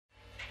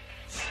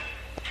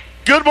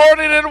Good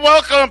morning and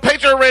welcome,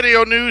 Patriot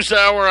Radio News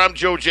Hour. I'm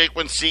Joe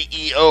Jaquin,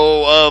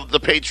 CEO of the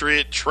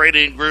Patriot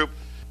Trading Group.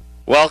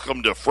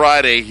 Welcome to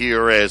Friday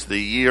here as the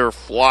year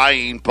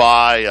flying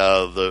by.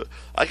 I'm going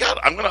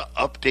to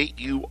update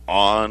you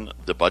on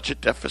the budget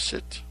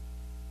deficit.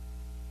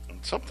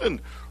 And something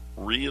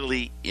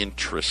really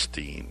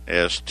interesting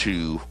as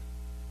to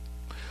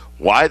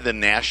why the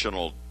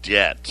national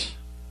debt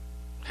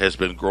has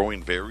been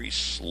growing very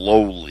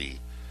slowly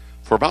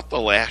for about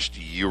the last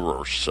year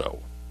or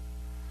so.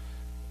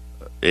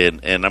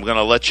 And I'm going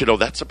to let you know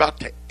that's about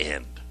to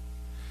end.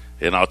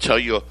 And I'll tell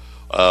you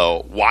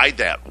why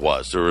that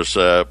was. There was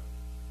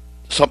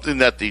something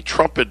that the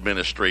Trump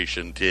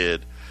administration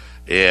did,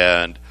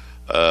 and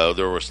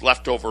there was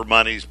leftover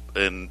monies,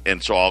 and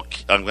so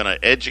I'm going to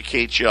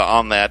educate you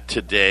on that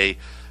today.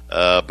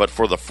 But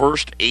for the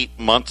first 8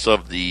 months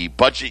of the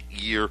budget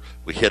year,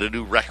 we hit a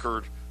new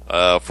record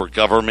for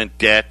government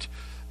debt,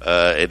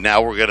 and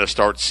now we're going to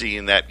start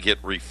seeing that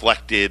get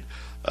reflected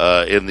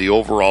in the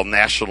overall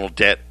national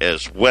debt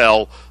as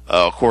well.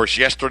 Of course,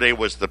 yesterday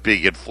was the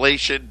big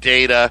inflation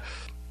data,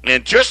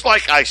 and just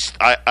like I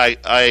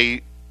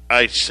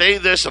say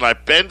this, and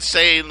I've been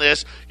saying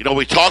this,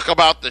 we talk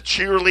about the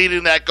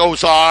cheerleading that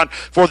goes on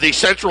for the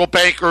central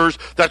bankers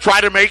that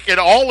try to make it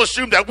all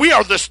assume that we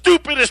are the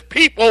stupidest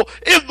people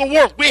in the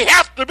world. We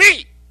have to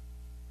be.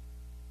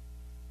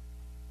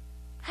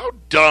 How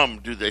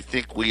dumb do they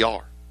think we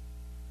are?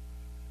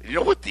 You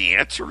know what the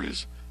answer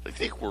is? They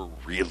think we're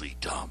really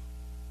dumb.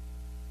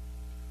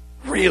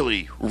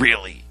 Really,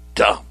 really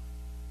dumb.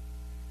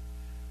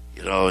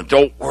 And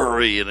don't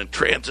worry, and in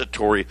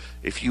transitory,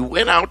 if you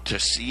went out to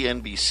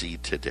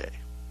CNBC today,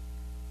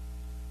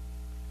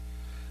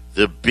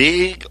 the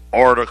big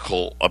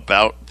article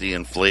about the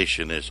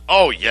inflation is,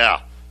 oh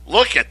yeah,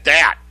 look at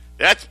that.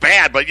 That's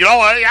bad, but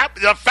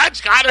the Fed's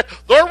got it.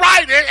 They're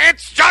right.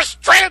 It's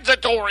just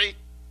transitory.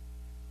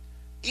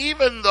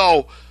 Even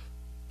though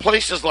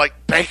places like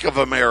Bank of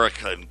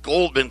America and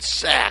Goldman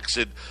Sachs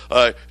and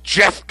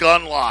Jeff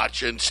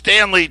Gundlach and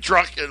Stanley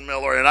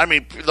Druckenmiller, and I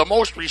mean the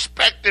most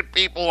respected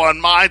people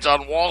on minds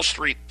on Wall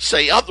Street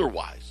say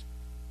otherwise.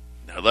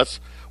 Now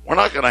we're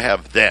not going to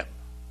have them.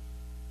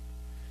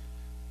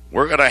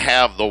 We're going to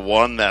have the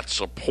one that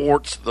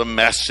supports the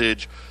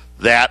message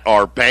that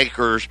our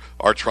bankers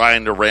are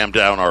trying to ram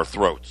down our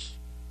throats.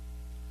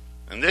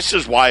 And this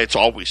is why it's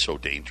always so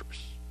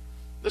dangerous.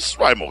 This is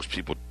why most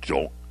people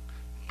don't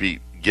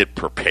get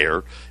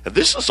prepared. And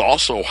this is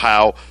also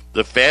how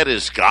the Fed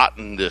has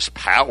gotten this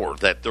power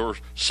that they're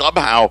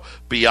somehow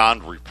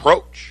beyond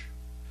reproach.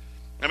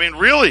 I mean,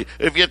 really,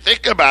 if you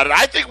think about it,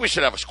 I think we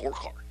should have a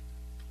scorecard.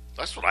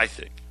 That's what I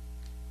think.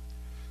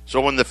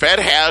 So when the Fed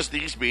has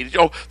these meetings,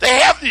 they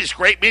have these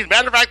great meetings.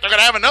 Matter of fact, they're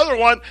going to have another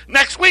one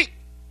next week.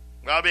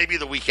 Well, maybe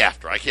the week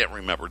after. I can't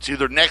remember. It's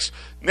either next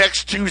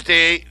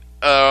Tuesday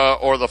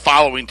or the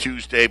following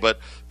Tuesday, but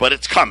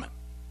it's coming.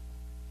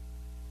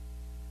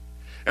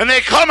 And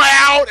they come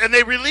out and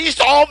they release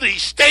all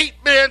these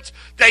statements.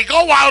 They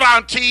go out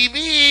on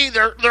TV.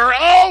 They're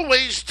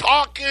always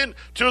talking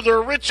to their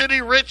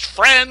richity rich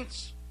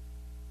friends.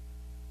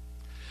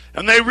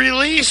 And they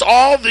release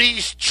all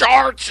these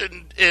charts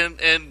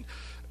and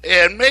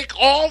make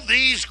all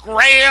these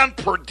grand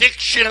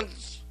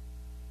predictions.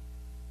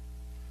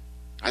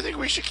 I think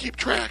we should keep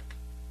track.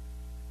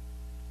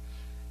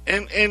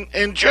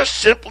 And just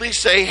simply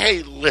say,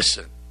 hey,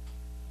 listen,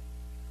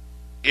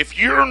 if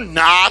you're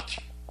not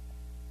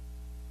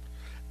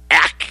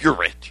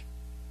accurate,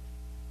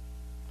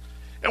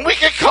 and we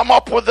can come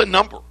up with a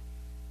number.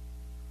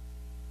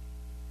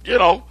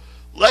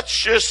 Let's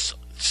just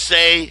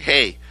say,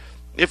 hey,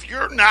 if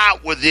you're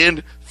not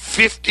within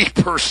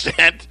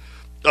 50%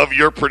 of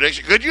your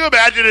prediction, could you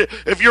imagine it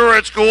if you were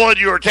at school and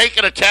you were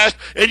taking a test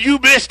and you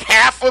missed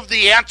half of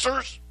the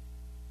answers?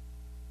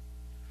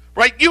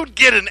 Right? You'd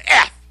get an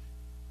F.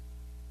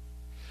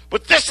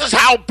 But this is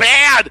how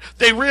bad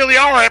they really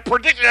are at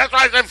predicting. That's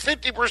why I said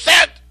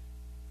 50%.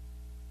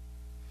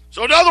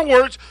 So in other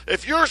words,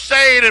 if you're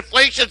saying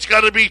inflation's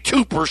going to be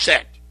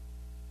 2%,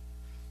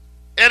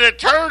 and it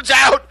turns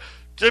out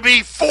to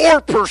be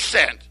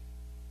 4%,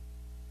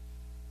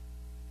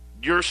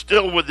 you're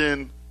still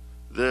within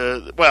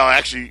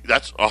actually,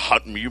 that's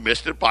you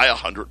missed it by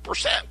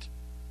 100%.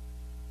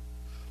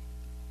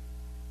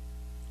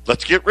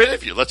 Let's get rid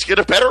of you. Let's get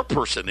a better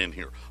person in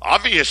here.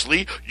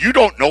 Obviously, you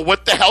don't know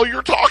what the hell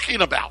you're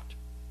talking about.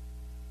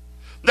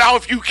 Now,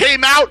 if you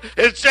came out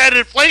and said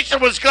inflation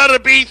was going to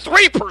be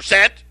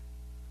 3%,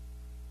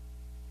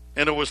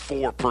 and it was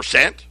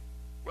 4%,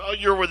 well,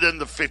 you're within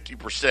the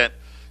 50%.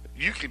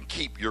 You can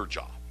keep your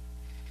job.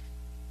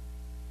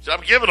 So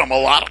I'm giving them a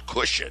lot of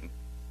cushion.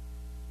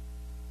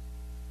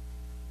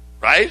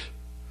 Right?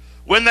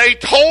 When they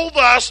told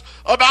us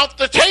about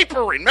the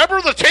tapering.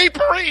 Remember the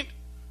tapering?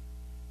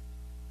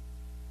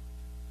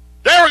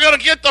 They were going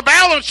to get the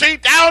balance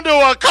sheet down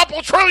to a couple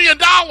 $1 trillion.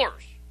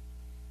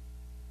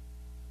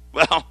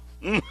 Well,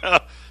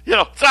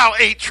 it's now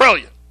 $8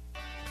 trillion.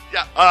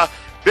 Yeah,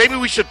 maybe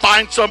we should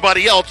find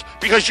somebody else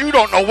because you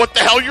don't know what the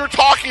hell you're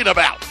talking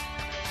about.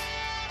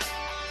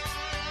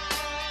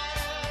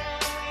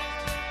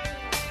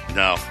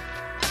 No.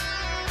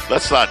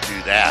 Let's not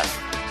do that.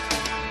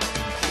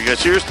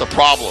 Because here's the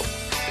problem.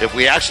 If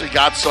we actually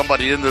got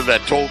somebody in there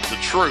that told the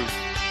truth,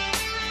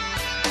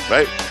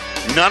 right,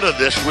 none of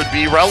this would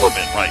be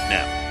relevant right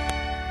now.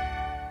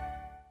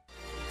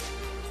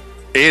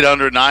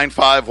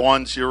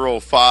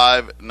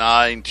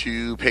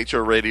 800-951-0592,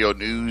 Patriot Radio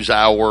News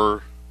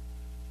Hour,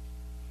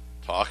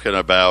 talking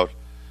about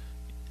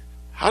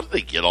how did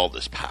they get all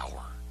this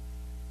power?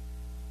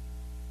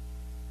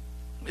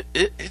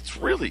 It's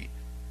really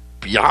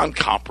beyond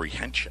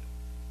comprehension.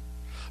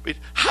 I mean,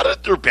 how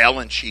did their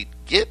balance sheet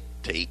get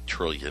to $8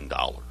 trillion?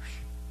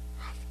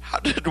 How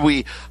did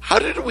we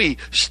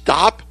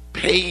stop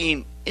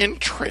paying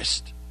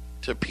interest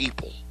to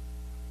people?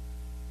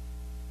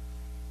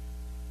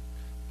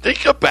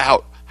 Think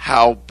about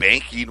how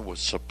banking was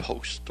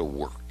supposed to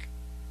work.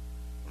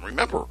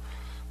 Remember,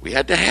 we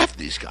had to have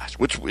these guys,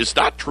 which is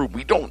not true.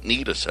 We don't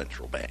need a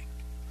central bank.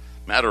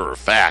 Matter of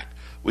fact,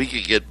 we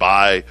could get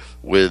by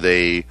with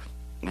a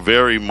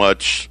very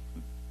much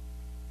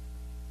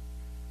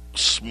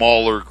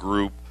smaller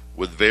group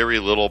with very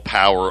little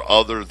power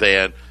other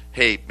than,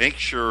 hey, make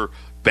sure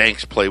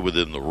banks play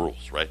within the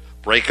rules, right?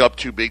 Break up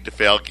too big to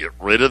fail, get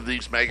rid of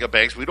these mega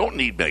banks. We don't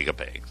need mega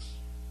banks.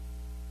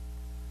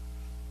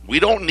 We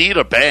don't need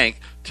a bank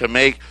to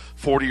make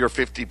 $40 or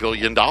 $50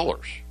 billion.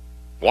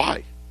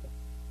 Why?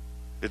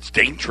 It's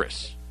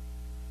dangerous.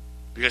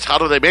 Because how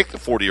do they make the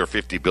 $40 or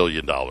 $50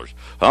 billion?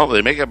 Well,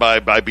 they make it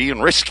by being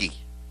risky.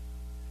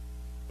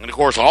 And, of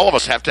course, all of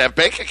us have to have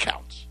bank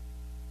accounts.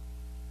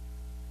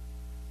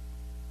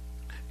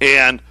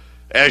 And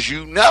as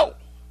you know,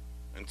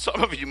 and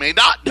some of you may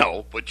not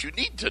know, but you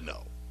need to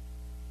know,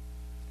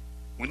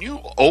 when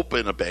you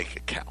open a bank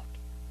account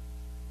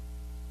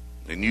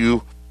and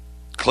you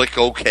click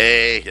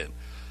OK and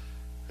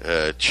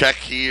check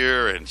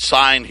here and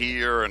sign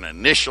here and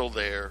initial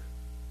there,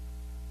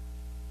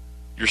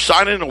 you're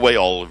signing away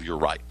all of your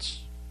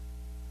rights.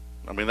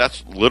 I mean,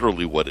 that's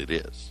literally what it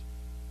is.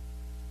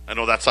 I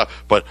know that's not,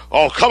 but,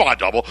 oh, come on,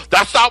 Double.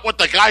 That's not what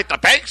the guy at the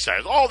bank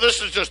says. Oh, this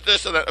is just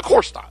this and that. Of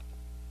course not.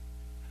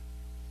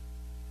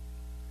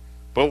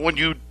 But when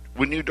you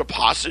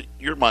deposit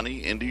your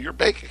money into your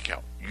bank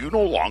account, you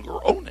no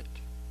longer own it.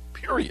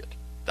 Period.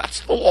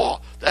 That's the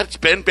law. That's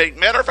been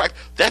matter of fact,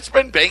 that's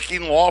been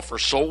banking law for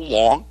so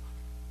long.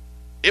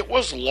 It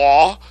was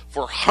law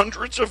for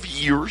hundreds of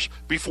years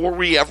before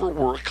we ever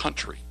were a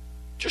country.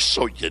 Just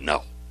so you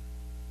know.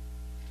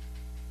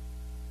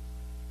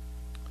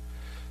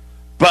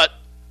 But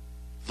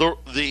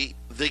the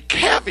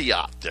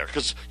caveat there,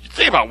 because you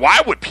think about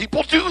why would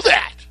people do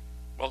that?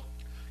 Well,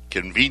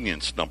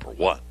 convenience, number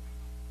one.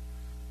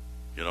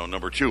 You know,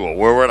 number two, well,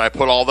 where would I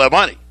put all that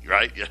money?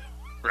 Right? Yeah,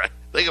 right.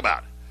 Think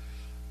about it.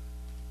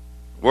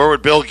 Where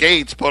would Bill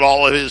Gates put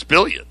all of his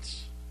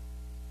billions?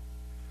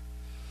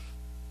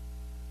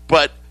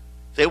 But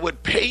they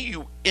would pay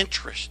you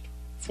interest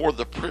for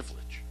the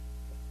privilege.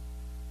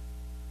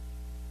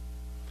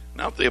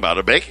 Now think about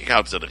it. A bank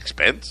account's an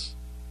expense.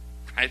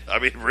 Right? I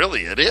mean,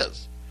 really, it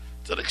is.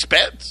 It's an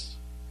expense.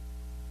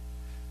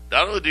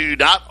 Not only do you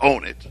not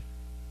own it,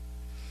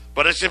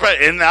 but it's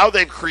and now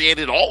they've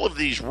created all of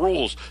these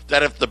rules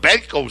that if the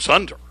bank goes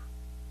under,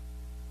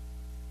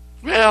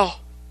 well,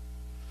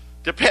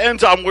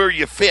 depends on where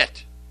you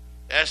fit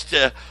as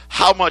to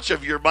how much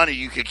of your money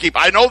you can keep.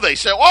 I know they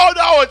say, oh,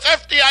 no, it's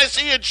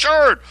FDIC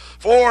insured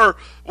for,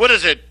 what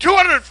is it,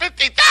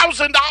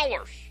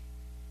 $250,000.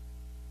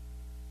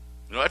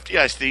 You know,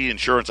 FDIC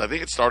insurance, I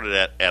think it started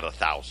at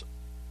 $1,000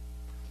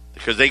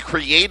 because they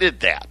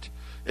created that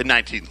in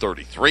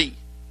 1933.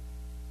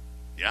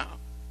 Yeah.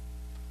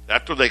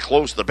 After they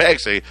closed the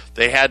banks,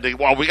 they had to,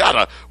 well, we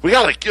gotta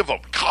give them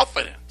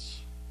confidence.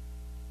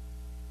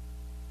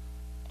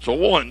 So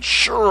we'll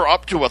insure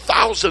up to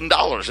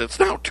 $1,000. It's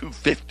now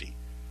 $250.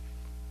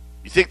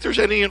 You think there's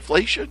any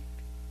inflation?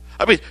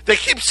 I mean, they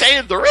keep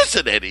saying there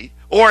isn't any,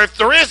 or if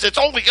there is, it's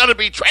only going to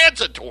be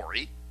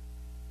transitory.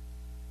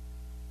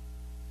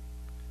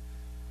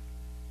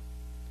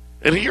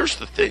 And here's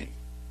the thing.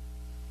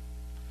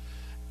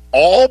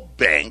 All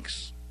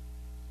banks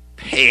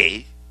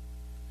pay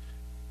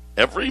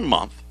every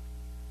month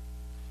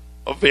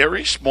a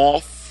very small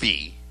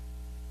fee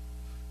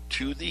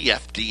to the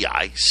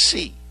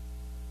FDIC.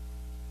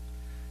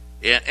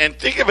 And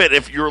think of it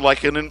if you're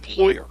like an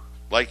employer,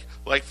 like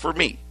for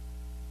me.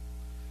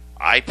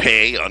 I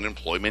pay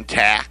unemployment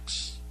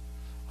tax.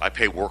 I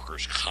pay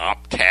workers'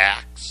 comp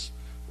tax,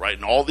 right?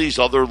 And all these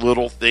other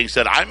little things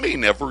that I may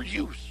never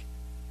use.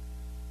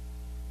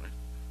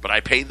 But I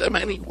pay them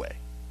anyway.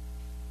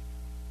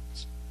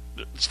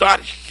 It's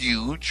not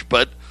huge,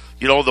 but,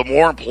 you know, the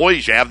more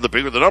employees you have, the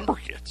bigger the number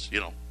gets, you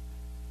know.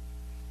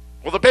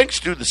 Well, the banks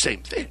do the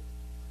same thing.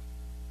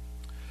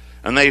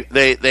 And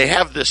they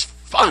have this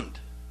fund,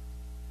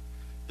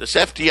 this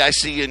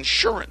FDIC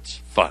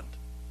insurance fund.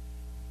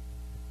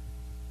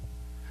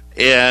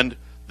 And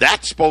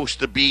that's supposed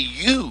to be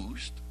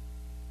used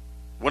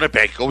when a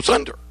bank goes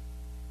under.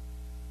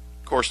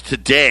 Of course,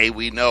 today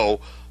we know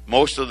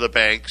most of the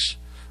banks,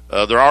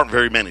 there aren't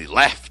very many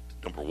left,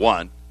 number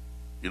one.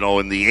 You know,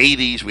 in the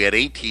 80s, we had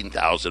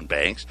 18,000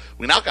 banks.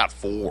 We now got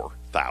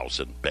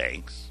 4,000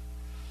 banks.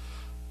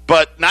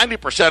 But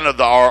 90% of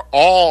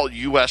all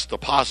U.S.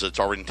 deposits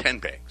are in 10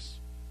 banks.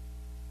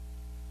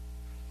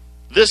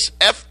 This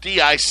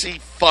FDIC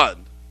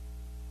fund,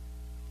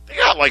 they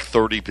got like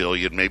 $30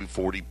 billion, maybe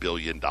 $40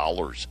 billion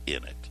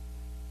in it.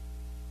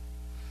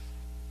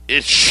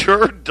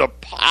 Insured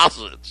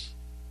deposits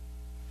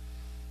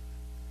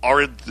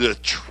are in the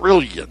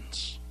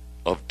trillions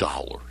of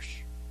dollars.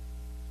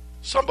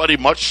 Somebody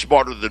much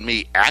smarter than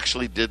me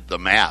actually did the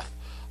math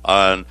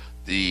on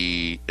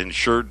the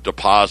insured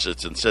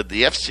deposits and said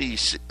the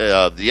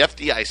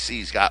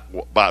FDIC's got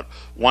about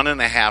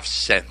 1.5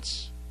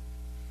 cents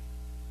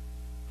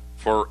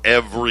for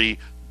every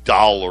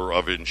dollar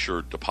of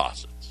insured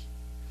deposits.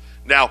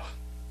 Now,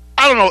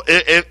 I don't know.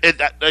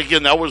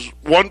 Again, that was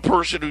one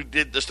person who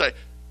did this study.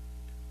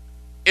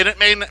 And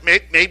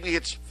maybe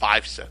it's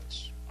 5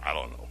 cents. I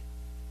don't know.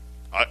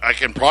 I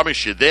can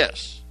promise you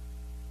this.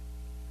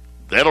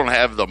 They don't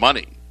have the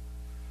money.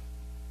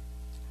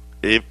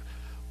 If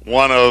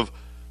one of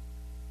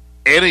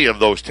any of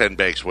those 10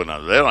 banks went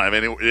under, they don't have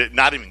any,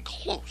 not even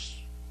close.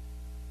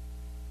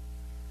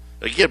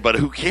 Again, but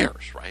who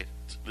cares, right?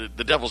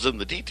 The devil's in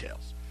the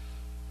details.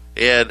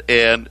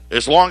 And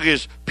as long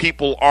as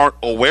people aren't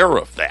aware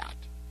of that,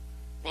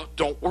 well,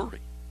 don't worry.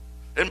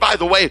 And by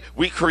the way,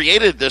 we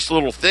created this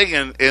little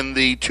thing in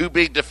the too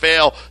big to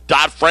fail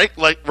Dodd-Frank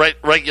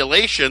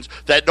regulations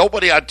that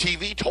nobody on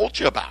TV told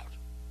you about.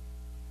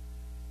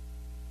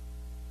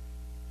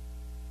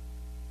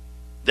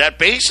 That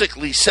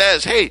basically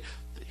says, hey,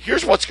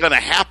 here's what's going to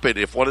happen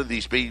if one of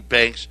these big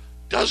banks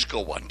does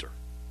go under.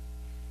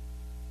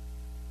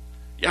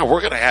 Yeah,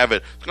 we're going to have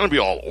it. It's going to be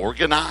all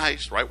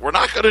organized, right? We're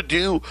not going to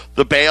do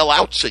the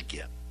bailouts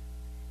again.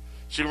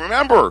 See,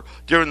 remember,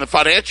 during the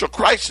financial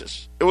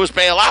crisis, it was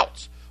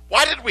bailouts.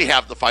 Why did we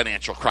have the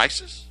financial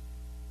crisis?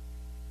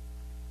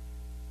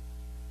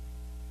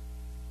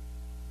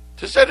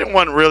 Does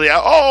anyone really,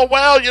 oh,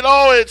 well, you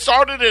know, it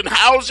started in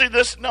housing.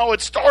 No,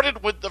 it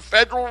started with the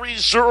Federal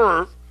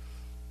Reserve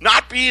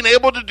not being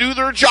able to do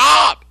their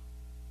job.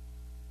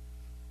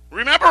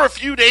 Remember a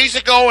few days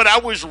ago, and I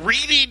was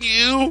reading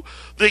you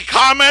the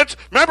comments.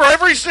 Remember,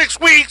 every 6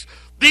 weeks,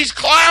 these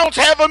clowns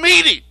have a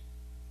meeting.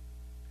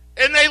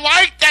 And they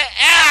like to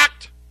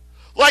act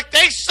like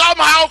they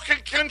somehow can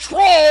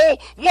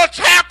control what's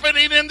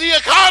happening in the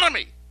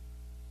economy.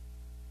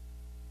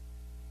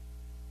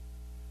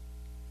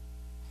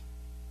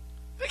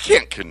 They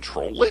can't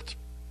control it.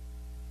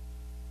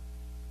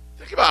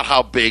 Think about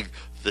how big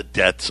the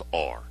debts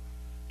are.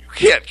 You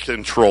can't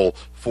control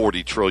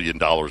 $40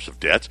 trillion of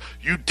debts.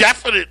 You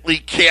definitely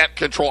can't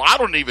control, I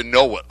don't even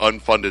know what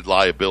unfunded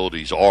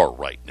liabilities are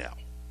right now.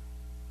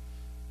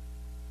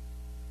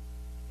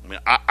 I mean,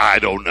 I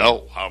don't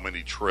know how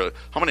many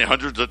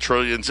hundreds of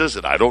trillions is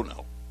it? I don't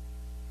know.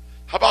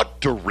 How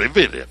about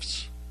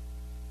derivatives?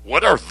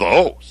 What are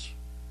those?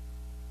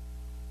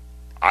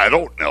 I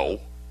don't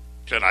know.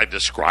 Can I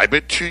describe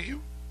it to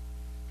you?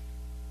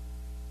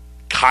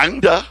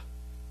 Kinda.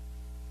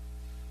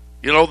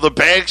 You know, the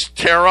banks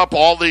tear up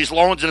all these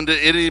loans into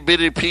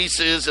itty-bitty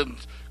pieces and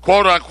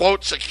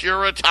quote-unquote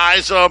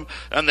securitize them,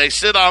 and they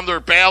sit on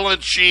their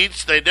balance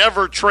sheets. They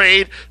never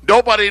trade.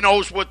 Nobody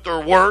knows what they're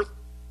worth.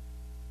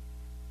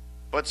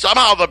 But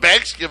somehow the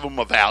banks give them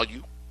a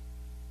value.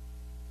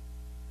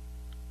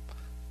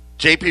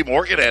 J.P.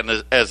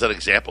 Morgan, as an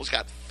example, has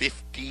got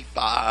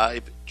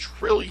 $55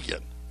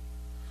 trillion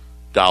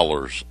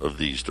of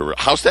these.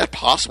 How's that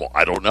possible?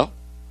 I don't know.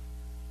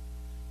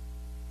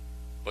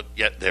 But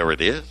yet there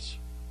it is.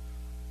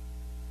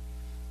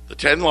 The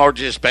 10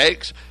 largest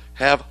banks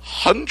have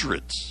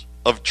hundreds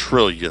of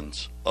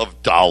trillions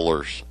of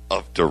dollars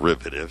of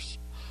derivatives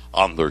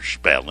on their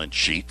balance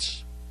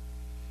sheets.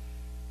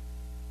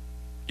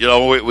 You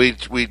know,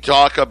 we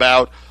talk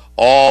about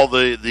all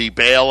the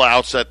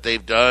bailouts that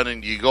they've done,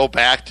 and you go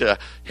back to,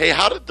 hey,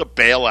 how did the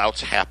bailouts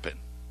happen?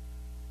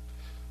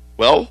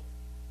 Well,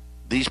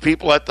 these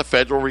people at the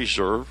Federal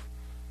Reserve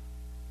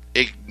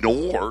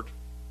ignored,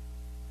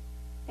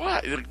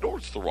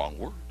 ignored's the wrong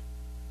word.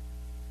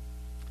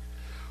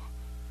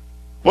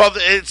 Well,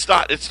 it's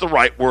not. It's the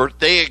right word.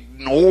 They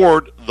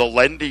ignored the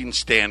lending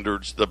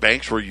standards the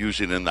banks were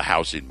using in the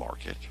housing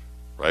market,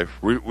 right?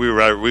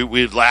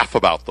 We'd laugh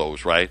about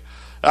those, right?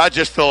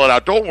 Just fill it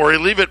out. Don't worry.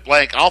 Leave it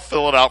blank. I'll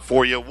fill it out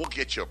for you. We'll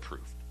get you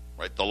approved,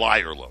 right? The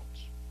liar loans.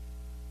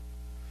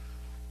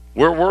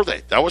 Where were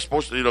they? That was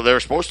supposed to, they were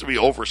supposed to be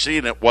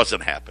overseeing it.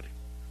 Wasn't happening.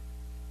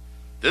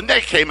 Then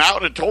they came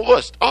out and told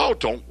us, oh,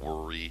 don't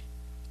worry.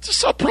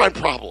 It's a subprime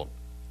problem.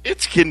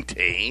 It's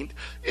contained.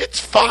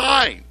 It's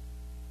fine.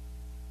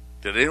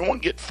 Did anyone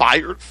get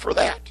fired for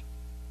that?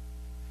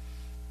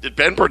 Did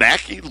Ben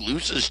Bernanke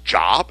lose his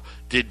job?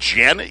 Did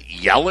Janet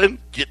Yellen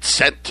get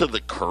sent to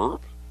the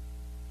curb?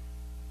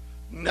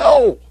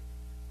 No.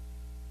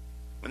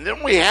 And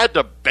then we had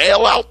to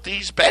bail out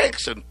these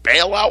banks and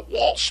bail out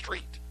Wall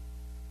Street.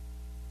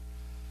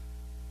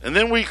 And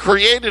then we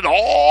created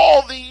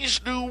all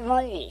these new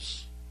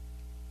rules.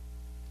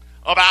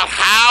 about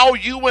how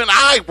you and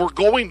I were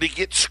going to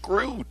get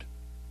screwed.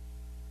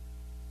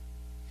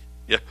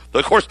 Yeah,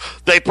 of course,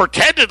 they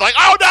pretended like,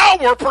 oh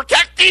no, we're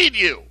protecting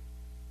you.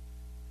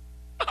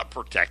 Not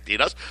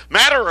protecting us.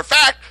 Matter of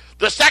fact,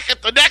 the second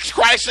the next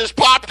crisis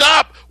popped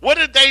up, what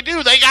did they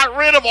do? They got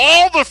rid of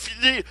all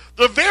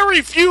the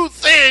very few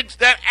things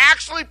that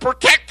actually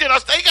protected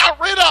us. They got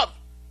rid of.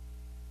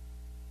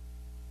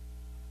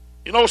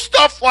 You know,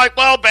 stuff like,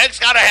 well, banks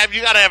you got to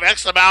have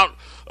X amount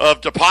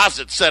of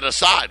deposits set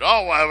aside.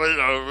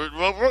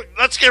 Oh,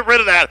 let's get rid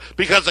of that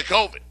because of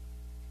COVID.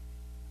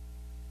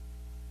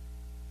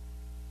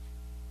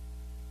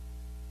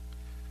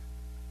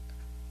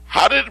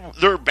 How did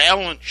their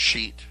balance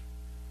sheet,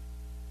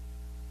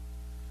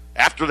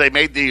 after they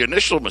made the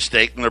initial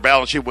mistake and their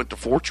balance sheet went to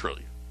 $4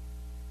 trillion,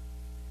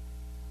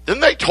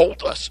 then they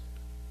told us,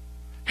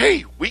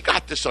 hey, we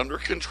got this under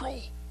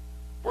control.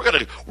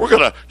 We're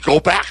gonna go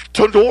back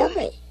to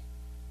normal.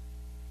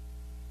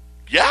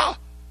 Yeah,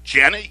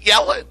 Janet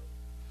Yellen.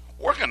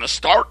 We're gonna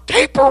start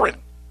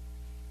tapering.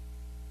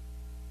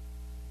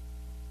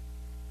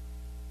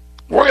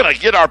 We're gonna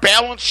get our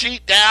balance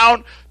sheet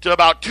down to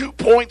about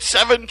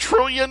 $2.7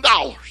 trillion.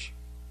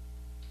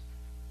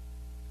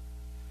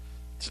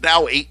 It's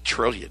now $8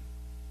 trillion.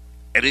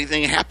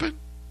 Anything happen?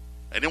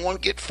 Anyone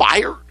get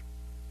fired?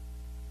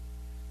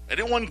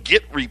 Anyone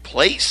get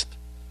replaced?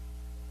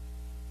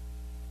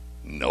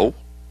 No.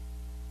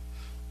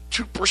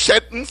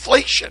 2%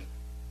 inflation.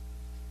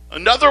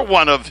 Another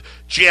one of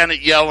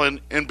Janet Yellen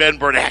and Ben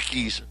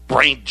Bernanke's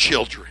brain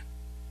children.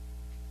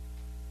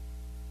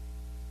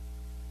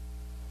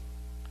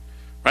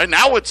 Right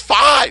now it's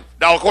 5.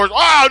 Now, of course,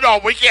 oh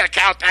no, we can't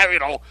count that,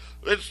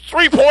 it's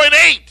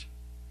 3.8.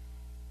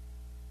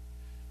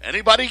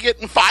 Anybody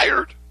getting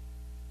fired?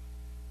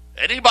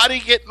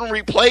 Anybody getting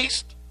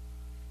replaced?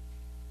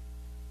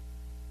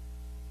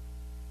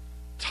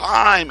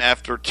 Time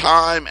after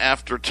time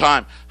after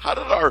time. How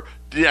did our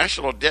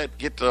national debt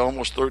get to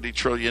almost $30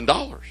 trillion?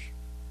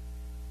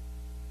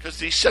 Because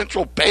these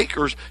central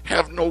bankers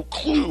have no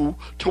clue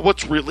to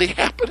what's really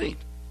happening.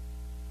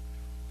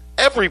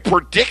 Every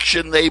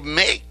prediction they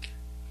make,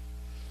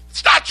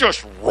 it's not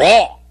just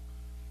wrong.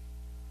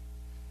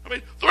 I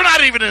mean, they're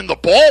not even in the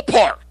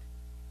ballpark.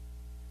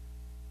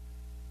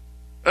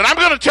 And I'm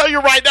going to tell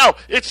you right now,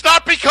 it's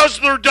not because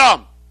they're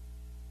dumb.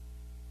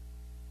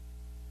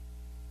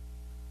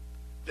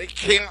 They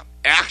can't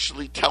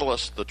actually tell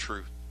us the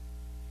truth.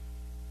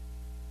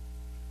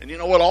 And you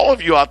know what? All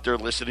of you out there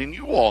listening,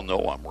 you all know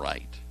I'm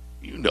right.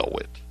 You know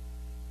it.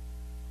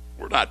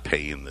 We're not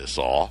paying this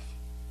off,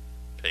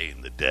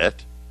 paying the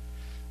debt.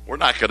 We're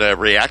not going to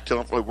react to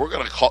it. We're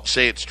going to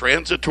say it's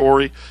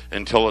transitory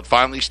until it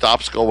finally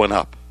stops going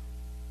up.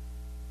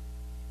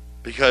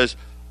 Because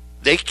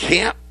they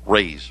can't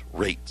raise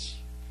rates.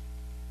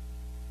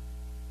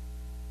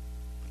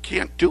 They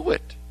can't do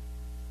it.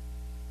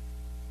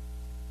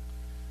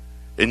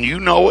 And you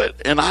know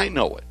it, and I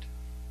know it.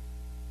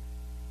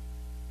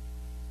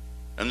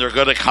 And they're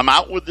going to come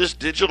out with this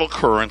digital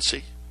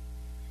currency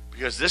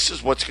because this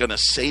is what's going to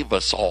save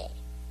us all.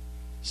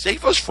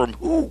 Save us from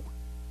who?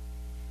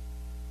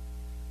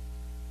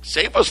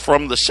 Save us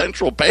from the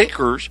central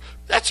bankers.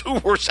 That's who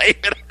we're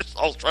saving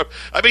ourselves from.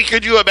 I mean,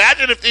 could you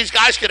imagine if these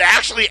guys could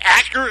actually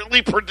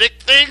accurately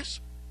predict things?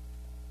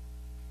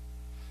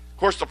 Of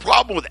course, the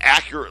problem with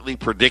accurately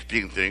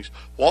predicting things,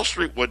 Wall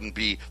Street wouldn't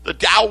be, the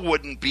Dow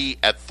wouldn't be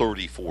at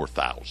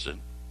 34,000.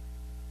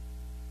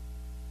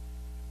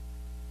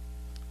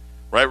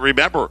 Right?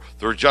 Remember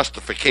their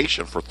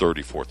justification for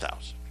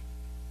 34,000.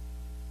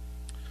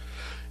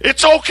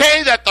 It's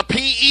okay that the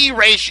PE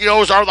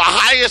ratios are the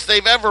highest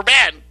they've ever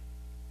been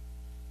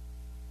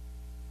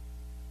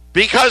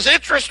because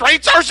interest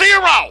rates are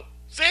zero.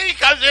 See,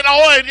 because,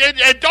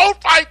 and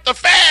don't fight the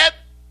Fed.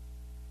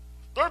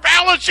 Their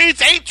balance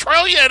sheet's $8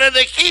 trillion and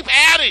they keep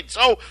adding,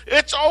 so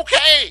it's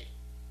okay.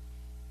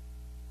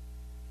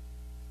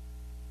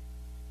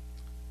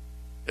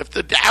 If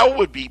the Dow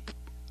would be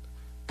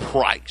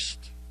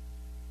priced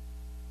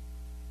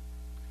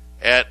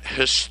at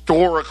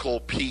historical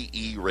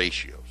PE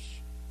ratios,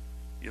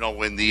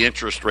 when the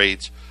interest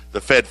rates,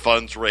 the Fed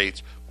funds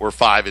rates were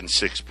 5 and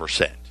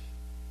 6%,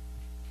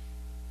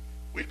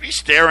 we'd be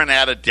staring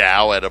at a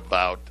Dow at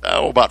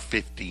about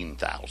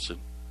 15,000.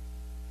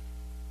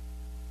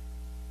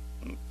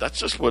 That's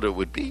just what it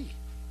would be.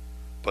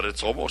 But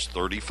it's almost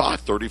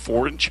 35,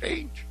 34 and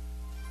change.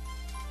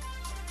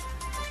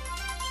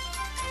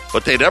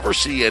 But they never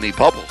see any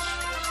bubbles.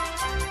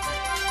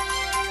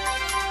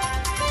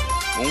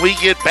 When we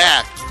get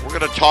back, we're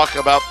going to talk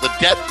about the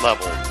debt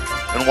level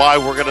and why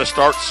we're going to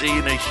start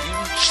seeing a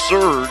huge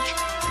surge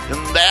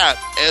in that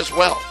as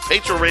well.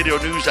 Patriot Radio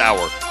News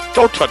Hour.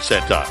 Don't touch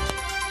that dial.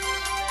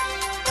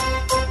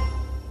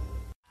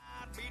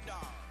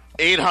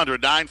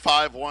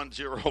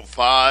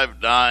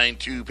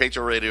 800-951-0592,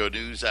 Patriot Radio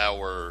News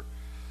Hour.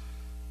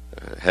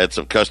 Had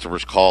some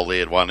customers call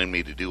in wanting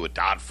me to do a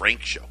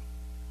Dodd-Frank show.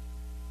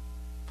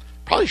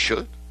 Probably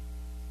should.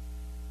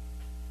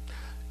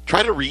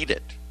 Try to read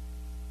it.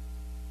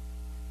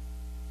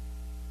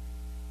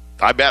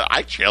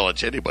 I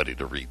challenge anybody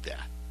to read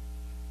that.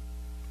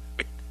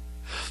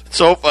 It's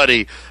so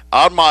funny.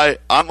 On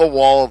the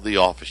wall of the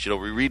office, we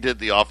redid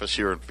the office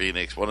here in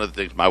Phoenix. One of the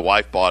things, my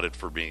wife bought it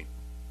for me,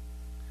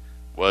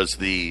 was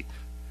the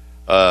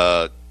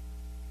Gold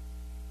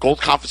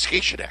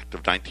Confiscation Act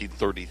of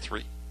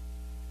 1933.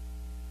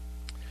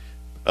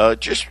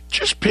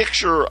 Just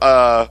picture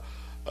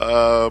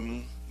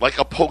like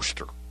a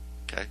poster,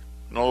 okay?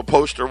 A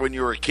poster when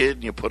you were a kid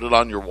and you put it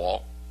on your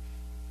wall.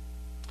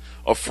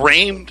 A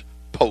framed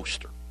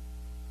poster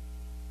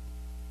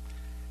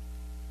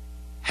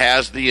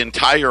has the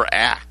entire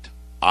act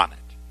on it,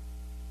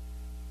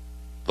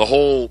 the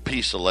whole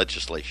piece of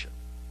legislation.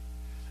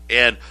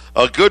 And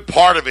a good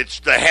part of it's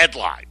the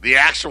headline. The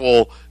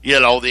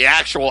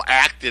actual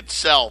act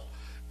itself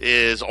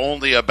is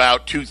only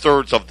about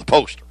 2/3 of the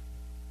poster.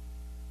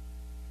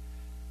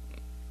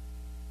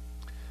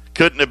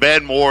 Couldn't have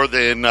been more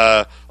than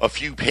a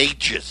few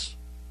pages.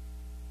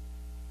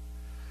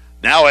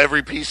 Now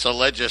every piece of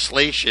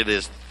legislation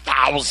is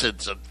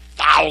thousands and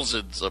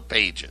thousands of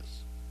pages.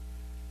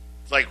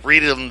 It's like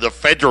reading the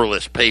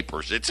Federalist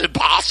Papers. It's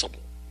impossible.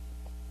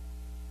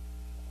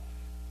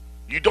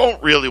 You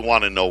don't really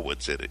want to know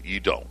what's in it.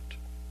 You don't.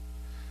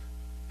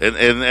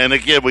 And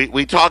again,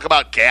 we talk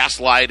about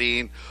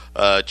gaslighting,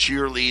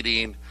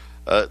 cheerleading.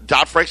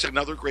 Dodd-Frank's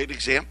another great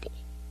example.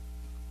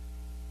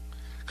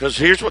 Because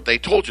here's what they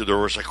told you. There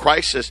was a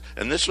crisis,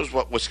 and this was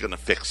what was going to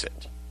fix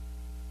it.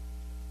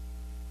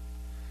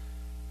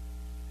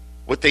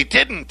 What they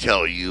didn't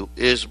tell you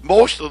is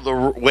most of the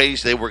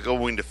ways they were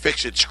going to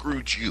fix it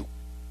screwed you.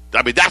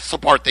 I mean, that's the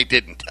part they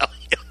didn't tell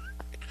you.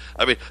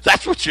 I mean,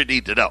 that's what you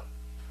need to know.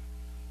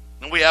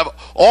 And we have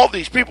all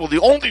these people.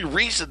 The only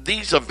reason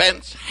these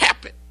events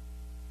happen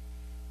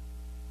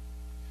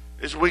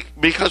is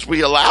because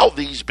we allow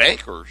these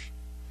bankers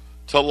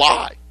to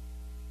lie.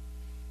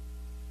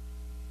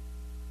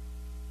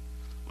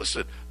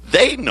 Listen,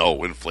 they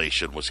know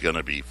inflation was going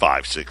to be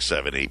 5, 6,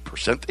 7,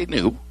 8%. They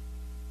knew.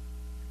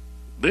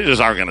 They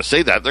just aren't going to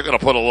say that. They're going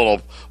to put a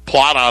little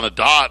plot on a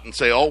dot and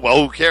say, oh,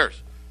 well, who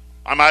cares?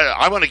 I'm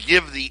going to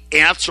give the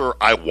answer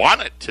I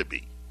want it to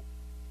be.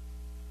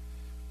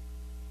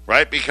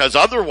 Right? Because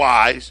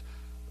otherwise,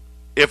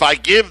 if I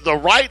give the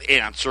right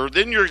answer,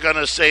 then you're going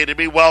to say to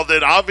me, well,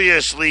 then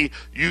obviously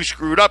you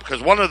screwed up.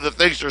 Because one of the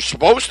things they're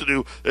supposed to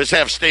do is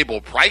have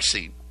stable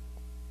pricing.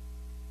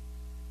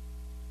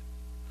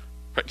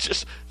 Right?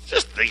 Just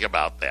think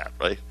about that,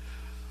 right?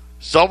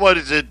 Someone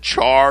is in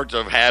charge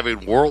of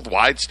having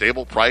worldwide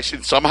stable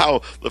pricing.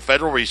 Somehow the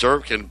Federal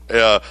Reserve can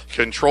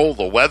control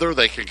the weather.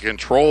 They can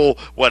control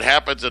what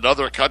happens in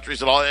other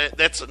countries and all that.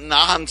 That's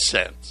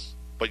nonsense.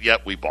 But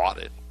yet we bought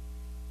it.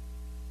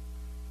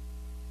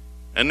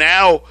 And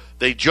now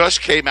they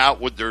just came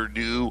out with their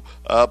new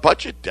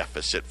budget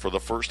deficit for the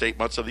first 8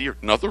 months of the year.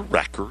 Another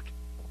record.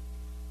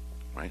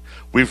 Right?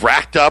 We've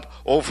racked up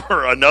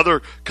over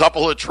another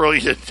couple of $1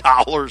 trillion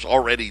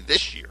already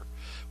this year.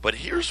 But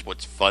here's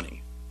what's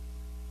funny.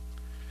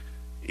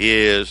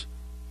 Is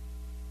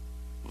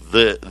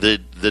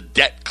the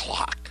debt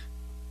clock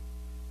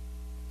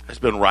has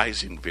been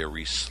rising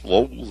very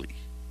slowly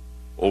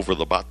over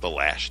about the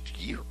last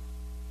year.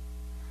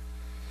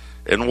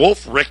 And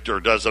Wolf Richter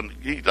does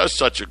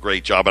such a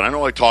great job. And I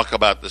know I talk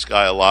about this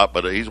guy a lot,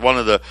 but he's one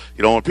of the,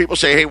 when people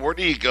say, hey, where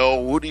do you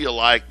go? Who do you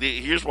like?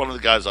 Here's one of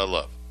the guys I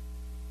love.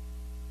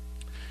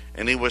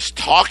 And he was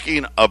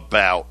talking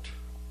about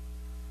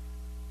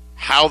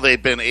how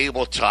they've been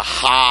able to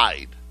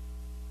hide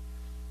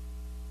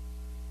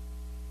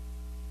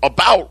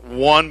about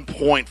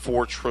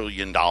 $1.4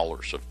 trillion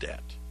of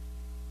debt.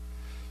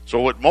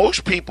 So what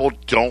most people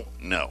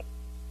don't know,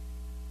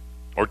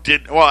 or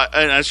didn't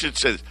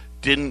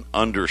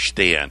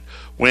understand,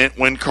 when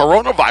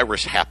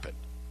coronavirus happened,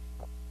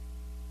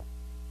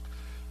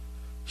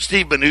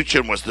 Steve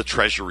Mnuchin was the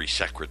Treasury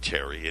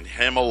Secretary, and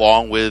him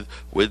along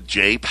with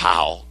Jay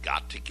Powell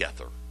got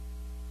together.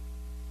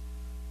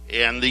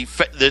 And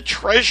the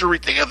Treasury,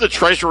 think of the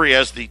Treasury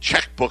as the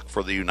checkbook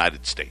for the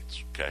United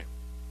States, okay?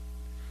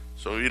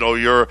 So,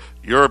 you're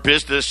a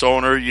business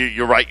owner,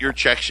 you write your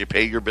checks, you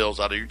pay your bills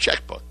out of your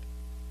checkbook.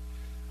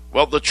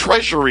 Well, the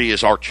Treasury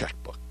is our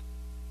checkbook.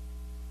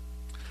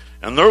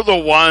 And they're the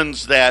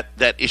ones that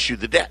issue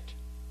the debt.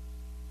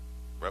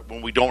 Right?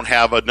 When we don't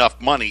have enough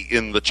money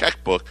in the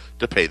checkbook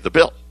to pay the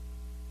bill.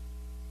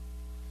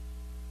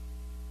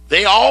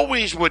 They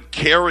always would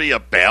carry a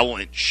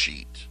balance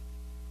sheet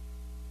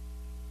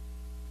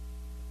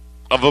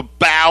of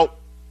about,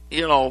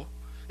 and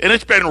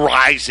it's been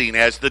rising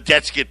as the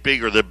debts get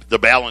bigger, the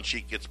balance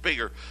sheet gets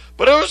bigger.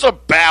 But it was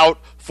about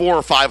 $400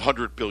 or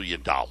 $500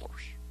 billion.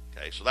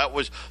 Okay, so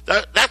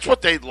that's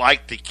what they'd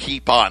like to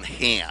keep on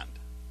hand,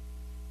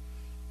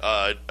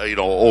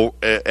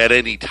 at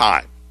any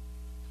time.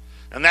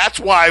 And that's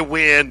why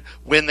when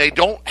they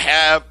don't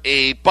have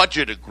a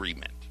budget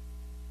agreement,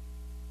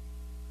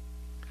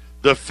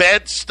 the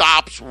Fed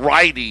stops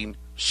writing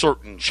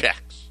certain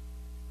checks.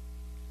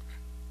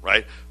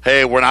 right?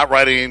 Hey, we're not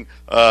writing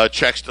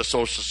checks to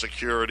Social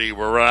Security.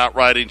 We're not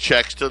writing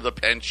checks to the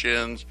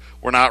pensions.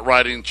 We're not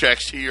writing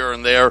checks here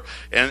and there.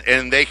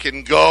 And they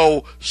can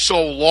go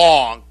so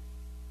long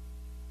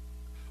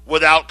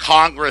without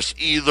Congress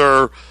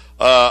either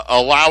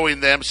allowing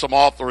them some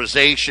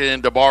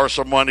authorization to borrow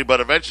some money,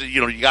 but eventually,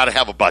 you got to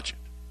have a budget.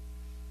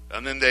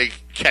 And then they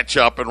catch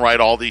up and write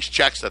all these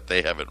checks that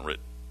they haven't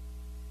written.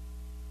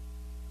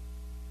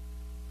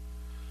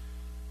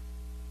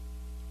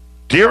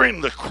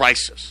 During the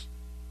crisis,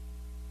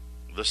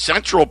 the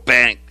central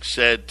bank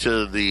said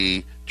to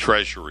the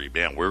Treasury,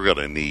 man, we're going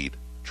to need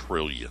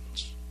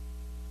trillions.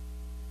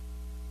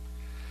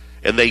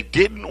 And they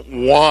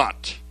didn't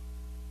want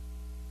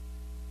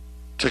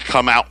to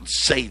come out and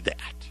say that.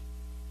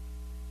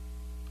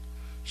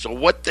 So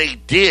what they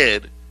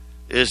did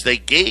is they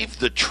gave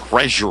the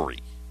Treasury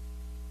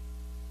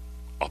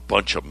a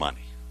bunch of money.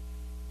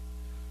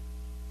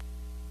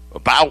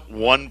 About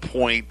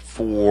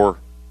 $1.4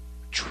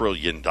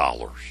 trillion.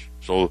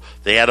 So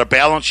they had a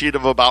balance sheet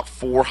of about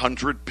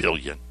 $400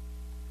 billion.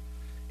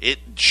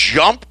 It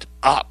jumped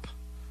up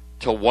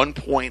to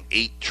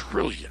 $1.8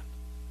 trillion.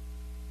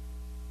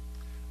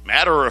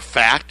 Matter of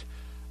fact,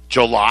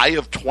 July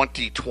of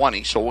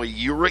 2020, so a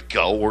year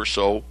ago or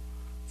so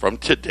from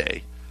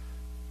today,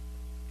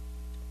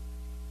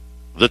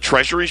 the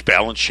Treasury's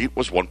balance sheet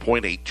was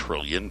 $1.8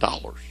 trillion.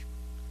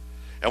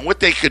 And what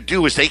they could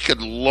do is they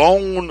could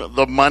loan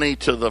the money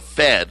to the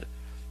Fed,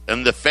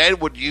 and the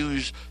Fed would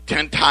use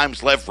 10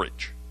 times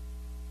leverage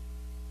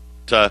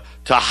to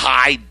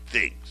hide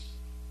things,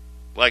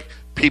 like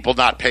people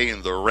not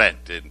paying the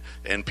rent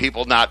and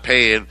people not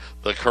paying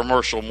the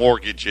commercial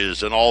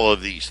mortgages and all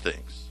of these things.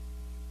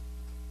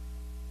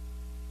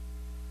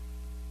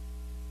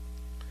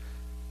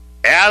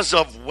 As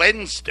of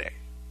Wednesday,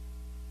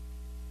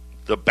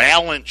 the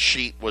balance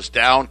sheet was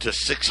down to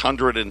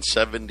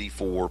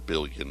 $674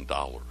 billion.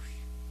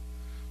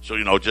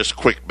 So, just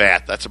quick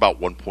math, that's about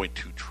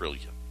 $1.2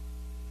 trillion.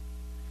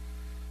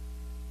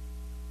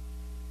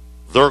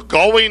 They're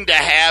going to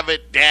have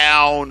it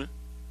down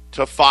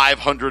to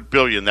 $500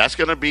 billion. That's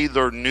going to be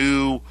their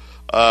new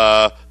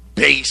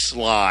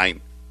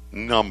baseline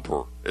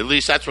number. At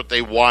least that's what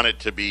they want it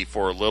to be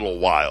for a little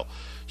while.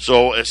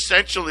 So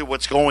essentially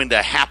what's going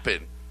to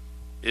happen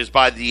is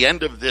by the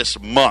end of this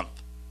month,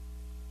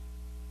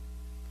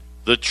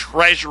 the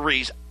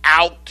Treasury's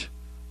out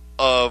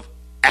of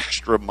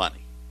extra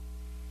money.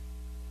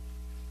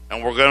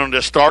 And we're going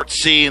to start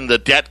seeing the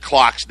debt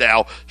clocks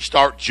now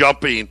start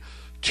jumping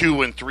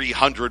 $200 and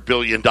 $300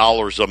 billion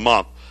a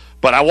month.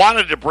 But I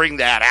wanted to bring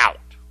that out.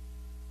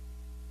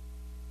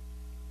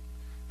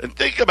 And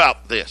think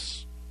about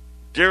this.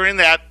 During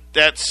that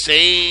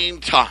same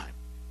time,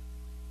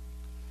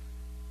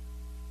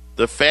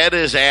 the Fed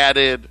has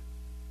added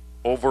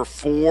over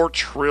 $4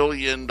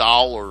 trillion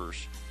to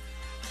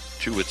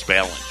its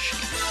balance sheet,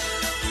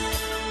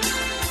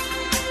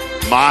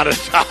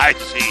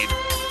 monetizing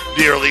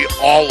nearly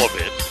all of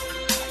it.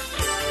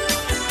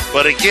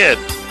 But again,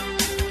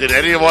 did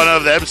any one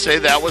of them say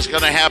that was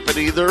going to happen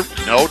either?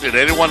 No. Did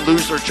anyone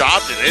lose their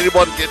job? Did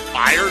anyone get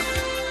fired?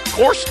 Of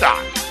course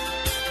not.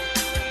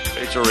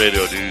 Patriot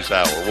Radio News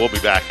Hour. We'll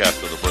be back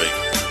after the break.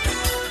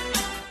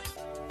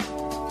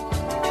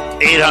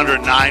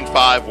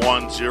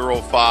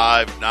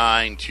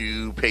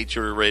 800-951-0592,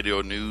 Patriot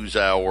Radio News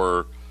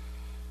Hour.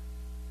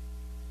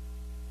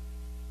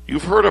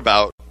 You've heard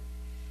about,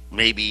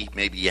 maybe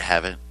you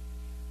haven't,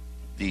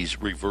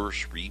 these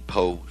reverse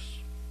repos.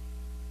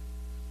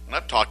 And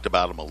I've talked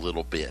about them a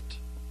little bit.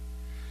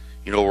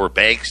 Where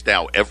banks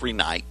now every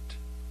night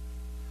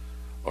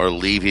are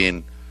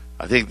leaving,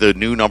 I think the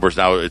new numbers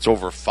now, it's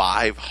over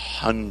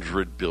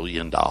 $500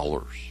 billion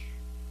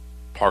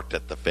parked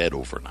at the Fed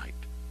overnight.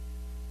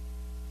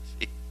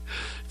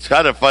 It's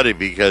kind of funny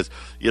because,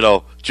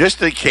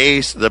 just in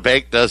case the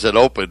bank doesn't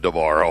open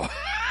tomorrow,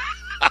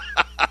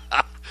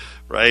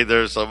 right,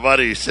 there's some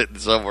money sitting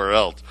somewhere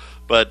else.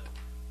 But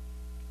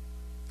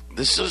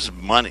this is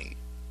money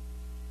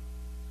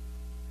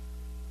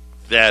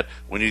that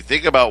when you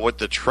think about what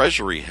the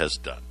Treasury has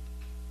done,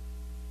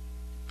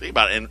 think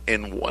about it,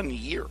 in 1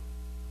 year,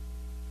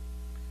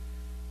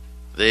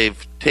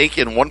 they've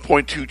taken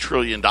 $1.2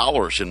 trillion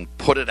and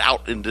put it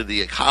out into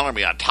the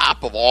economy on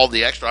top of all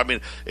the extra. I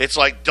mean, it's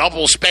like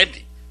double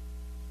spending.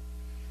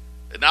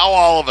 And now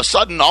all of a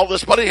sudden, all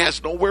this money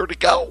has nowhere to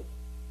go.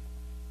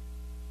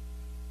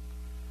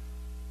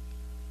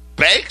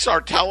 Banks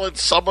are telling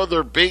some of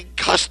their big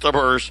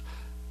customers,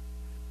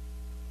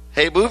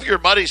 hey, move your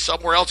money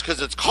somewhere else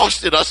because it's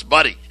costing us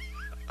money.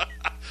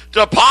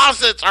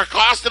 Deposits are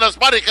costing us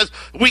money because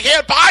we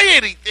can't buy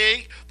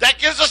anything that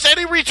gives us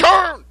any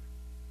return.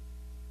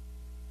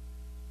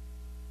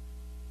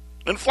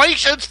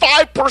 Inflation's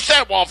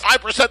 5%, well,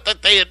 5%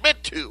 that they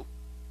admit to.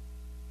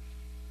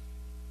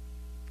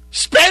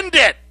 Spend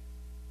it.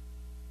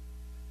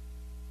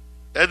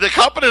 And the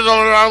companies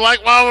are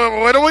like,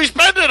 well, what do we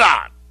spend it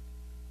on?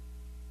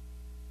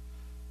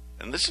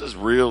 And this is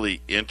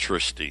really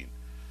interesting.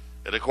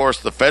 And, of course,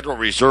 the Federal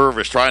Reserve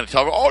is trying to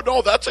tell me, oh,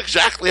 no, that's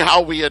exactly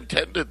how we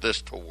intended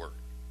this to work.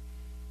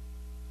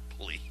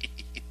 Please.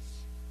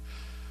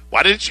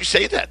 Why didn't you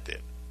say that then?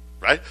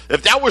 Right?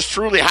 If that was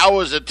truly how it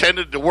was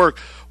intended to work,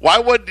 why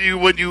wouldn't you,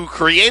 when you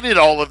created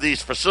all of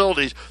these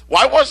facilities,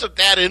 why wasn't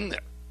that in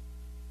there?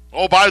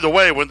 Oh, by the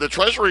way, when the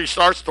Treasury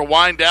starts to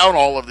wind down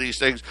all of these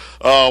things,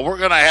 we're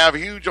going to have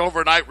huge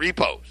overnight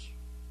repos.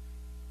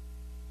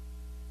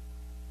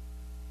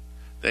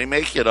 They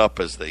make it up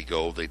as they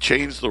go. They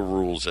change the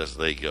rules as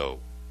they go.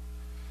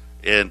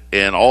 And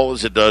all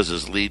as it does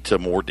is lead to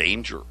more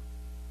danger.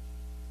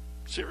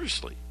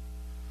 Seriously.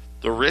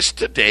 The risk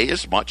today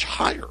is much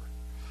higher.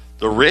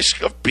 The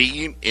risk of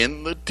being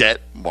in the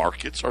debt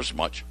markets are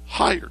much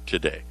higher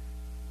today.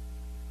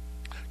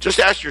 Just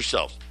ask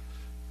yourselves,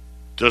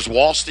 does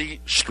Wall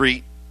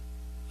Street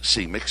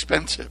seem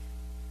expensive?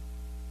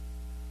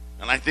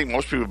 And I think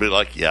most people would be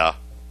like, yeah,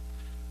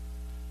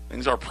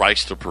 things are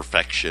priced to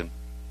perfection.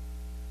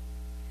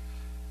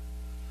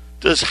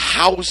 Does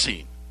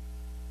housing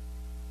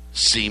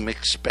seem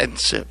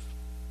expensive?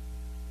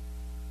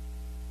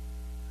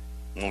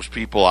 Most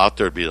people out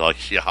there would be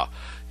like, yeah,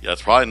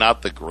 it's probably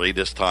not the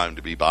greatest time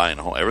to be buying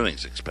a home.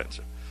 Everything's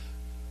expensive.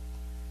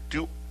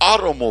 Do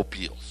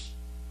automobiles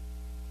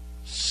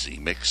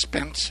seem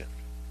expensive?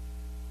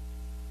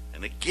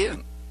 And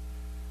again,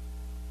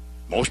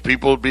 most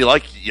people would be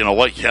like, you know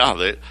what,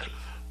 yeah,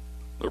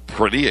 they're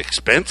pretty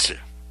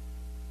expensive.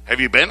 Have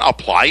you been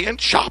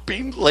appliance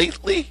shopping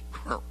lately?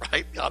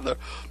 Right? Yeah,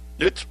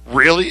 it's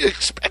really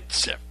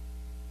expensive.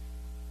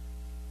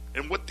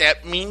 And what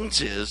that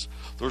means is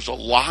there's a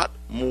lot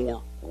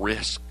more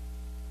risk.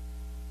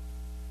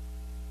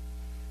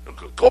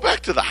 Go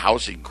back to the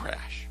housing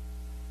crash.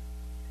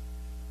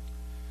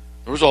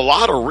 There was a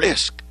lot of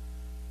risk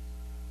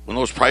when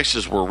those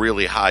prices were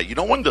really high. You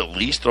know when the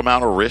least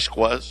amount of risk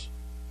was?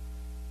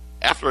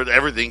 After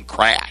everything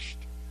crashed.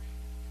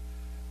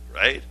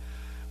 Right?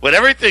 When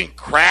everything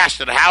crashed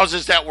and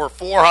houses that were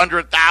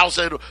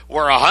 400,000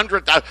 were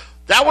 100,000,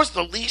 that was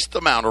the least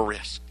amount of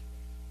risk.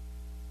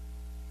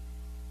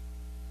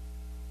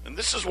 And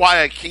this is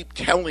why I keep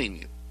telling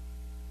you,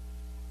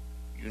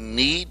 you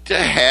need to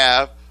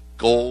have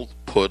gold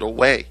put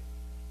away.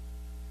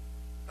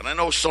 And I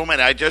know so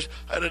many. I just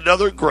had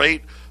another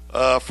great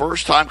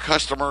first-time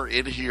customer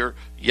in here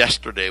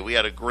yesterday. We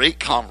had a great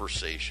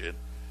conversation,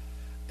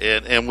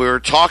 and we were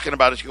talking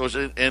about it. She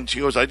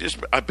goes,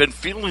 I've been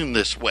feeling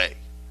this way.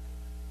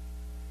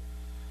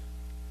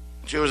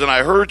 She goes, and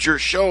I heard your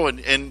show,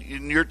 and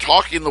you're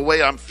talking the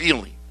way I'm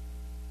feeling.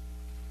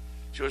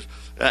 She goes,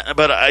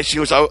 she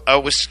goes, I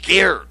was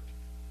scared.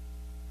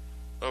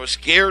 I was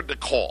scared to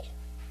call.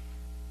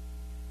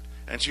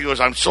 And she goes,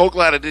 I'm so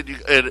glad I did.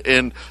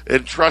 And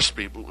trust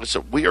me,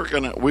 listen, we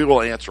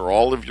will answer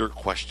all of your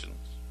questions.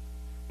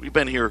 We've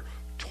been here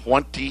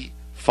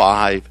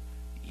 25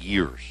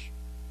 years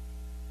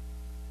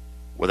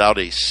without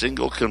a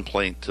single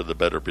complaint to the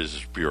Better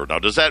Business Bureau. Now,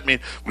 does that mean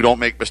we don't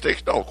make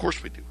mistakes? No, of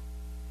course we do.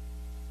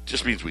 It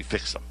just means we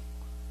fix them.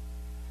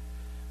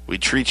 We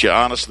treat you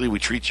honestly. We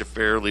treat you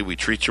fairly. We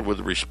treat you with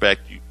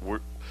respect.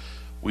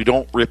 We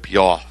don't rip you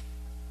off.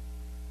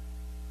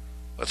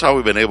 That's how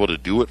we've been able to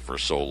do it for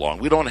so long.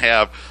 We don't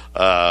have,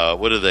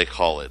 what do they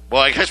call it?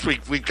 Well, I guess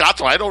we've got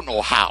to. I don't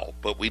know how,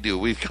 but we do.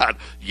 We've got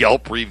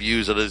Yelp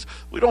reviews.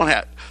 We don't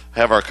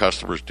have our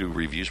customers do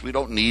reviews. We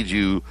don't need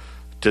you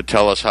to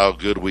tell us how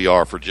good we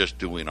are for just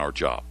doing our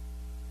job.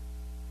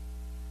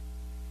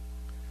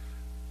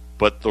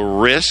 But the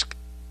risk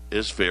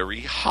is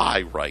very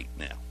high right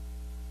now.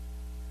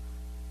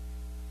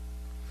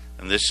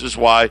 And this is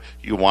why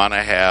you want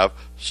to have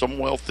some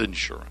wealth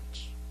insurance.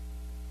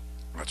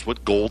 That's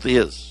what gold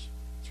is.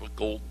 That's what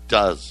gold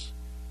does.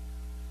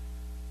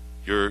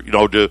 And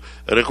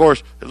of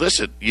course,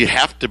 listen, you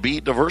have to be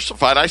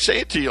diversified. I say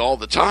it to you all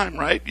the time,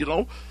 right? You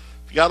know,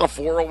 if you got a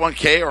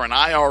 401k or an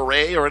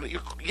IRA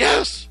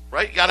yes,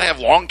 right? You got to have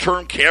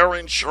long-term care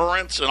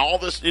insurance and all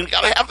this. You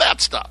got to have that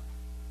stuff.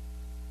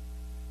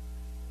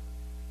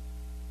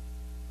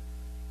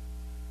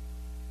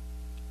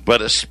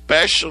 But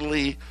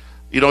especially,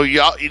 you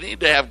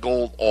need to have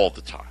gold all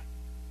the time.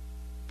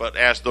 But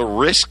as the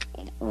risk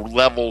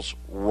levels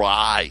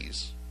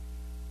rise,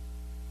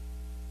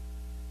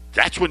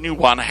 that's when you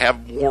want to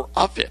have more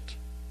of it.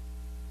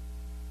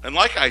 And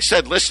like I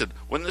said, listen,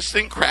 when this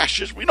thing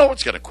crashes, we know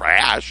it's going to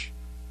crash.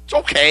 It's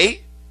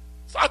okay.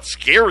 It's not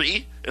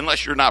scary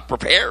unless you're not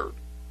prepared.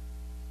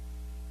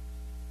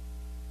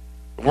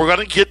 We're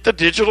going to get the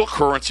digital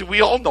currency.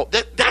 We all know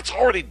that's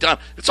already done.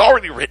 It's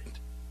already written.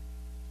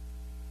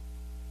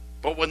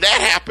 But when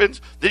that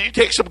happens, then you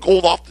take some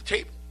gold off the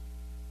table.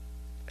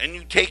 And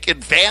you take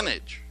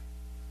advantage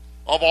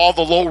of all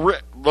the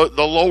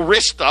low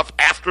risk stuff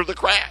after the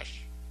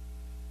crash.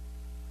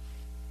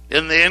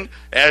 And then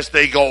as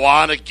they go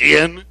on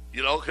again,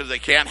 because they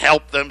can't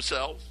help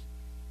themselves,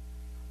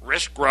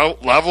 risk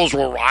growth levels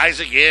will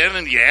rise again,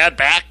 and you add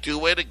back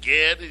to it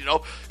again,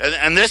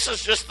 and this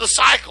is just the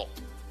cycle.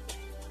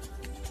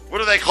 What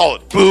do they call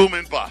it? Boom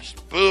and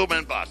bust, boom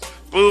and bust,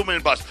 boom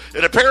and bust.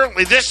 And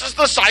apparently this is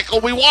the cycle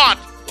we want.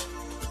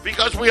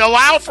 because we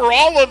allow for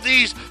all of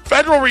these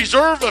Federal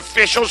Reserve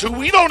officials who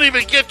we don't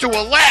even get to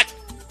elect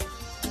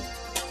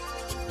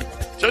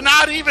to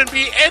not even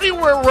be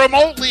anywhere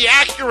remotely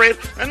accurate,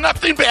 and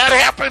nothing bad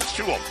happens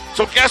to them.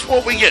 So guess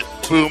what we get?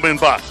 Boom and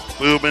bust.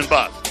 Boom and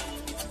bust.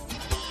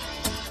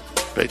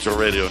 Patriot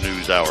Radio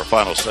News Hour.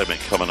 Final segment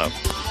coming up.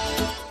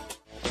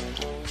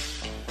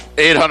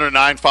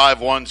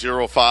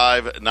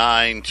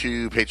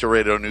 800-951-0592. Patriot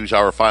Radio News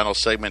Hour. Final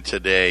segment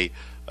today.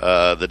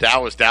 The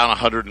Dow is down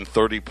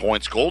 130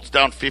 points. Gold's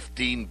down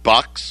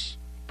 $15.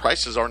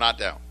 Prices are not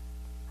down.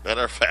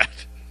 Matter of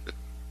fact,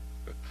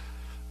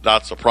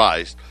 not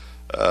surprised.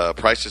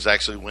 Prices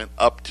actually went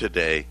up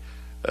today.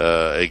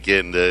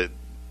 Again,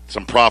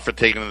 some profit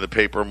taken in the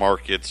paper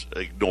markets.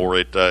 Ignore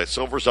it.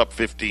 Silver's up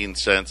 15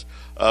 cents.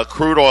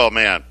 Crude oil,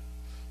 man,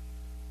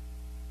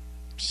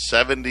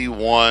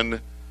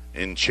 71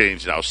 and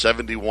change now,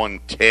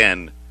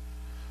 71.10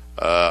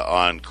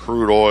 on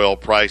crude oil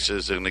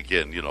prices. And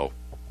again,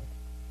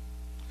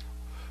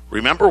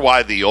 remember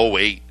why the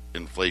 08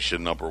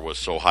 inflation number was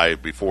so high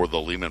before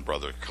the Lehman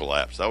Brothers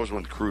collapse? That was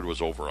when crude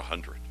was over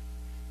 100.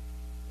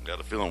 I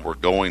got a feeling we're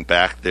going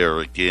back there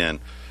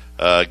again.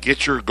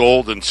 Get your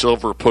gold and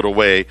silver put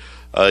away.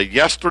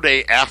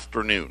 Yesterday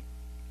afternoon,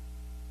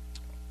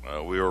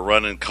 we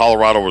were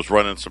Colorado was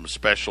running some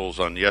specials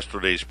on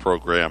yesterday's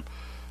program.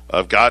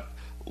 I've got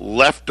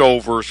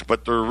leftovers,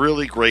 but they're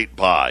really great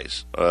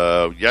buys.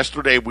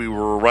 Yesterday we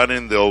were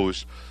running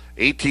those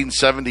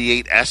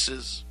 1878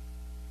 S's.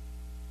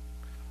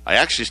 I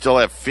actually still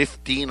have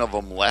 15 of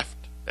them left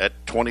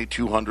at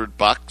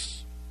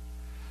 $2,200.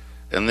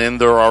 And then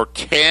there are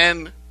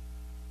 10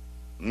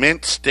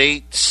 Mint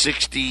State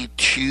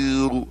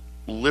 62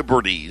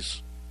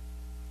 Liberties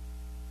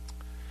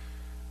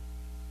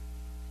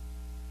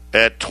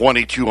at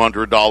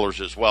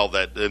 $2,200 as well.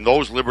 And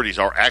those Liberties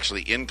are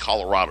actually in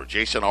Colorado.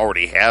 Jason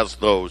already has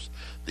those.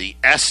 The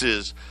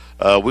S's,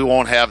 we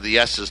won't have the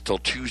S's till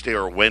Tuesday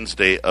or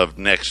Wednesday of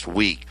next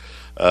week.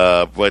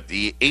 But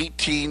the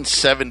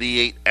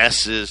 1878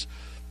 S's,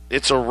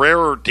 it's a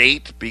rarer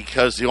date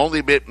because the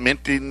only mint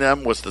minting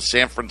them was the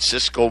San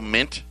Francisco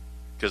Mint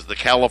because the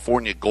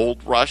California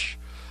Gold Rush.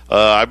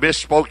 I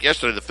misspoke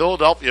yesterday. The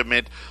Philadelphia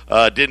Mint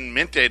didn't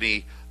mint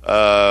any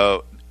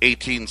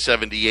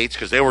 1878s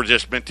because they were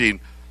just minting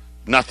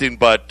nothing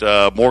but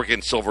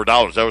Morgan silver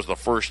dollars. That was the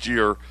first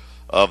year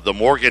of the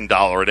Morgan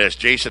dollar. And as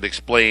Jason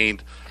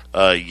explained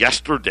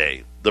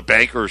yesterday, the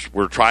bankers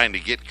were trying to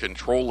get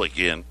control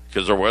again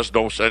because there was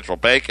no central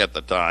bank at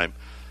the time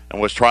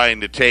and was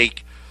trying to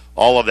take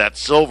all of that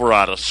silver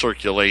out of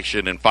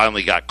circulation and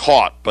finally got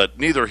caught. But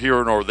neither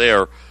here nor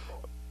there.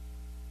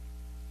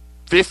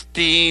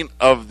 15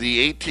 of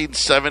the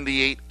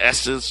 1878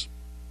 S's.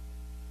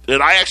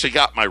 And I actually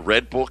got my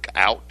red book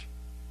out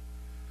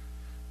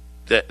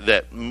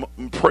that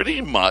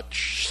pretty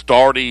much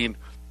starting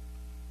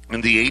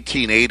in the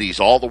 1880s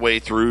all the way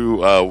through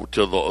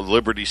to the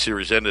Liberty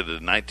Series ended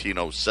in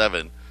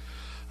 1907.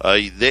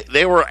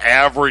 They were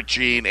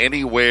averaging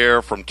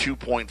anywhere from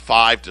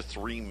 2.5 to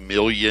 3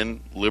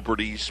 million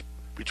Liberties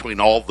between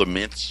all the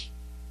mints.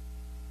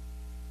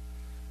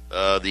 The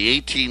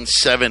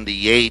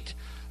 1878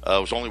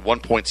 was only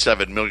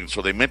 1.7 million,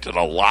 so they minted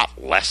a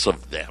lot less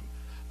of them.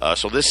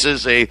 So this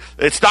is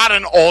it's not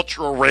an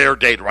ultra rare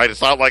date, right?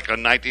 It's not like a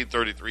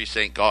 1933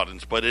 St.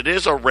 Gaudens, but it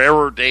is a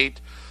rarer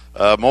date.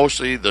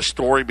 Mostly the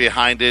story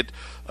behind it,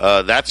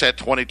 that's at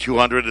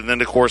 $2,200. And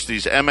then, of course,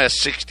 these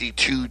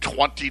MS-62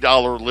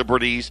 $20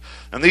 Liberties.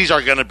 And these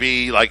are going to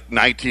be like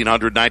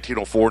 1900,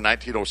 1904,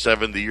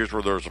 1907, the years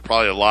where there's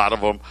probably a lot of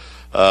them.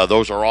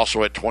 Those are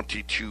also at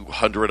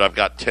 $2,200. I've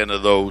got 10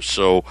 of those,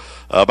 so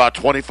about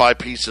 25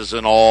 pieces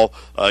in all.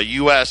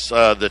 U.S.,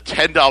 the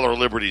 $10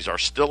 Liberties are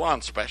still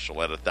on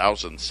special at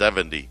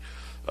 $1,070.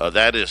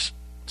 That is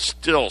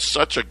still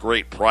such a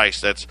great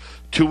price. That's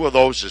two of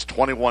those is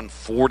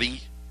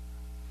 $2,140.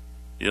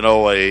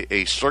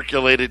 A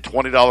circulated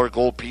 $20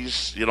 gold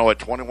piece, at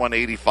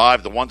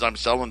 $2,185. The ones I'm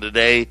selling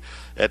today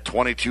at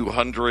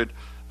 $2,200.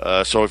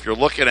 So if you're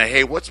looking at,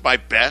 hey, what's my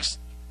best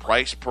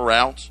price per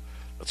ounce?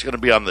 That's going to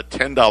be on the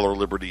 $10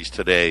 Liberties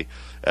today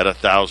at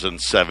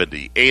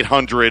 $1,070.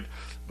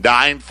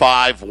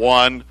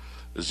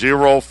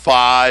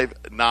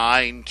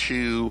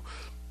 800-951-0592.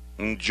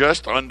 And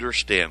just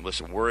understand,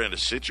 listen, we're in a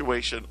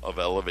situation of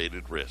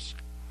elevated risk.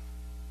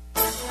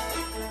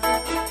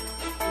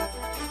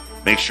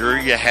 Make sure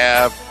you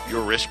have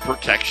your risk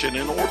protection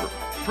in order.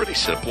 Pretty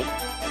simple.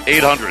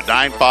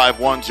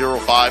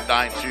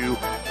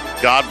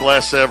 800-951-0592. God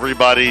bless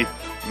everybody.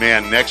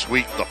 Man, next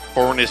week the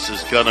furnace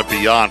is going to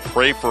be on.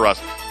 Pray for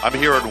us. I'm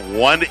here at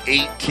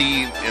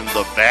 118 in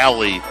the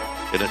valley,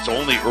 and it's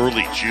only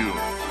early June.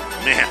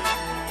 Man,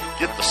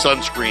 get the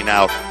sunscreen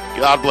out.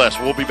 God bless.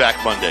 We'll be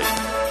back Monday.